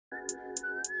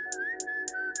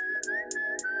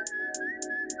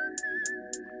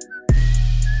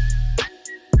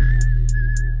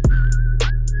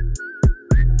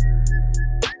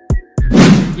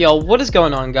Yo, what is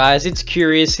going on guys, it's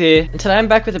Curious here, and today I'm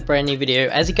back with a brand new video.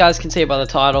 As you guys can see by the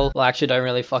title, well I actually don't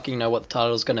really fucking know what the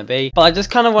title is going to be, but I just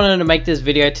kind of wanted to make this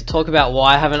video to talk about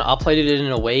why I haven't uploaded it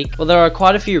in a week. Well, there are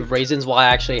quite a few reasons why I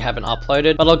actually haven't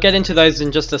uploaded, but I'll get into those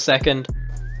in just a second.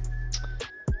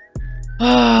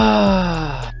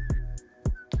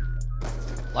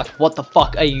 Like, what the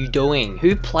fuck are you doing?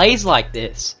 Who plays like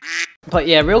this? But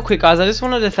yeah, real quick guys, I just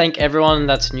wanted to thank everyone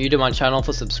that's new to my channel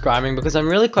for subscribing, because I'm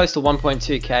really close to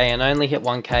 1.2k and I only hit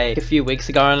 1k a few weeks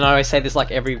ago, and I always say this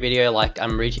like every video, like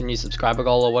I'm reaching a new subscriber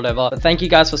goal or whatever. But thank you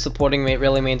guys for supporting me, it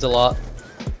really means a lot.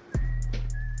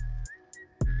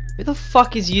 Who the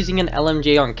fuck is using an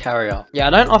LMG on carrier? Yeah,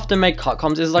 I don't often make cut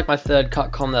comms. This is like my third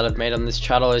cut comm that I've made on this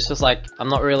channel. It's just like, I'm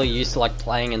not really used to like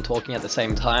playing and talking at the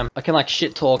same time. I can like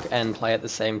shit talk and play at the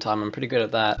same time. I'm pretty good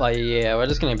at that. But yeah, we're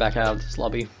just gonna back out of this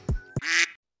lobby.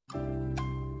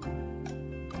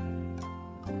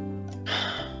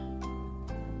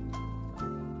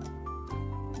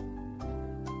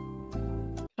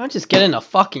 Don't just get in a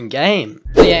fucking game.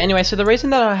 But yeah, anyway, so the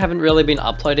reason that I haven't really been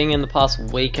uploading in the past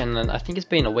week, and I think it's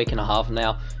been a week and a half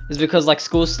now, is because like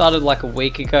school started like a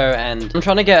week ago and I'm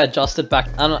trying to get adjusted back.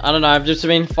 I don't know, I've just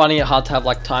been finding it hard to have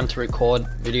like time to record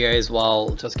videos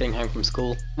while just getting home from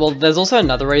school. Well, there's also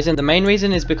another reason. The main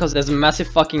reason is because there's a massive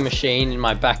fucking machine in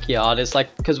my backyard. It's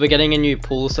like, because we're getting a new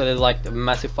pool, so there's like a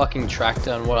massive fucking tractor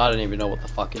and what, I don't even know what the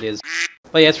fuck it is.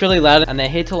 But yeah, it's really loud, and they're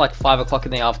here till like 5 o'clock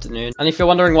in the afternoon. And if you're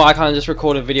wondering why I can't just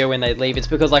record a video when they leave, it's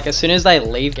because like as soon as they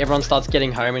leave, everyone starts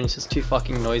getting home and it's just too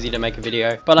fucking noisy to make a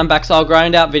video. But I'm back, so I'll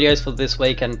grind out videos for this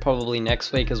week and probably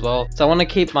next week as well. So I want to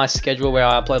keep my schedule where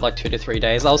I upload like 2 to 3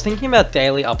 days. I was thinking about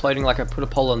daily uploading, like I put a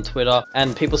poll on Twitter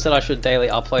and people said I should daily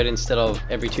upload instead of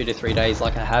every 2 to 3 days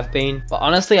like I have been. But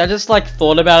honestly, I just like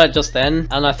thought about it just then,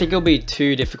 and I think it'll be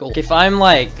too difficult. If I'm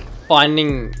like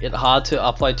finding it hard to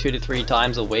upload 2 to 3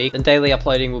 times a week, then daily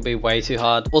uploading will be way too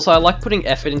hard. Also, I like putting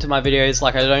effort into my videos.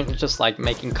 Like, I don't just like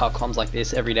making cut comms like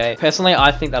this every day. Personally,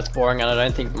 I think that's boring and I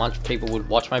don't think much people would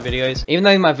watch my videos. Even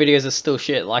though my videos are still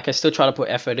shit, like I still try to put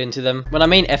effort into them. When I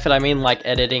mean effort, I mean like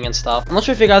editing and stuff. I'm not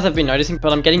sure if you guys have been noticing,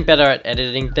 but I'm getting better at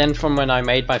editing than from when I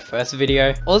made my first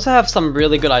video. I also have some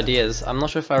really good ideas. I'm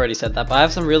not sure if I already said that, but I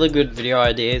have some really good video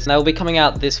ideas and they will be coming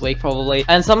out this week probably.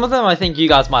 And some of them I think you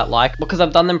guys might like because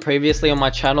I've done them previously on my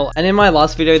channel. And in my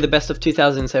last video, the best of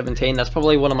 2017, that's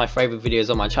probably one of my favorite videos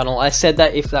on my channel. I said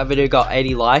that if that video got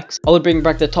 80 likes, I would bring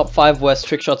back the top 5 worst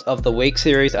trick shots of the week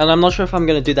series. And I'm not sure if I'm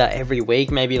going to do that every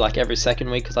week, maybe like every second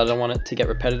week, because I don't want it to get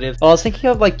repetitive. But I was thinking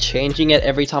of like changing it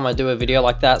every time I do a video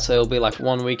like that. So it'll be like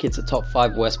one week it's the top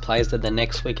 5 worst plays, then the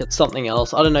next week it's something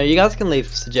else. I don't know, you guys can leave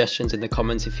suggestions in the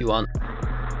comments if you want.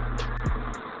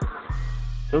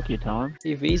 Took your time.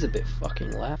 TV's a bit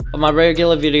fucking loud. But my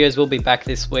regular videos will be back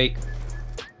this week.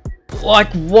 Like,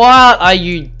 what are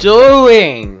you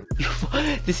doing?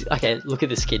 Okay, look at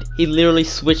this kid. He literally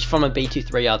switched from a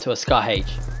B23R to a Scar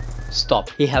H. Stop.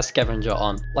 He has scavenger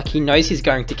on. Like, he knows he's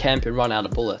going to camp and run out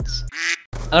of bullets.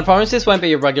 And I promise this won't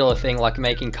be a regular thing, like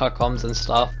making cut comms and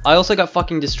stuff. I also got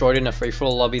fucking destroyed in a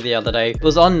free-for-all lobby the other day. It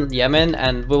was on Yemen,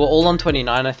 and we were all on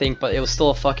 29, I think, but it was still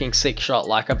a fucking sick shot.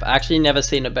 Like, I've actually never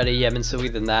seen a better Yemen Sui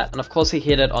than that. And of course, he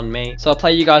hit it on me. So I'll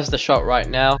play you guys the shot right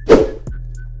now.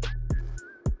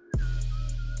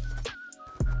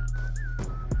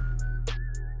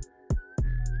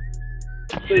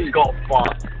 You got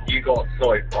fucked. You got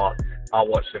so fucked. I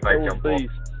watched the vape jump off.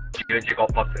 You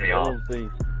got fucked in the arse.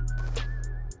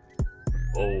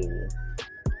 Oh.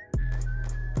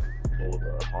 Oh,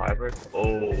 the hybrid.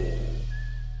 Oh.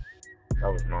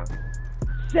 That was nice.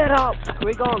 Shut up! Can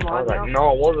we go online I was now? like,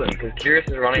 no, it wasn't, because Curious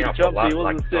is running up the ladder,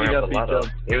 like, going up the ladder.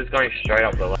 He was going straight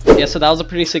up the ladder. Yeah, so that was a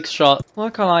pretty sick shot. Why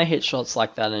can't I hit shots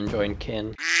like that and join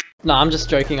Kin? No, I'm just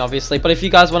joking, obviously, but if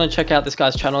you guys want to check out this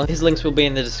guy's channel, his links will be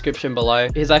in the description below.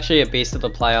 He's actually a beast of a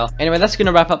player. Anyway, that's going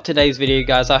to wrap up today's video,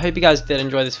 guys. I hope you guys did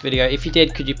enjoy this video. If you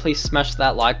did, could you please smash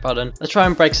that like button? Let's try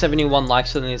and break 71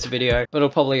 likes on this video, but it'll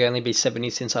probably only be 70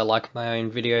 since I like my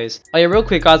own videos. Oh yeah, real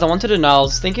quick, guys, I wanted to know, I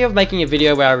was thinking of making a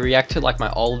video where I react to like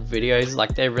my old videos,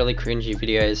 like they're really cringy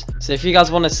videos. So if you guys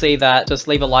want to see that, just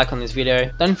leave a like on this video.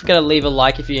 Don't forget to leave a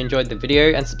like if you enjoyed the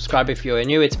video, and subscribe if you're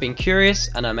new. It's been Curious,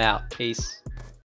 and I'm out. Peace.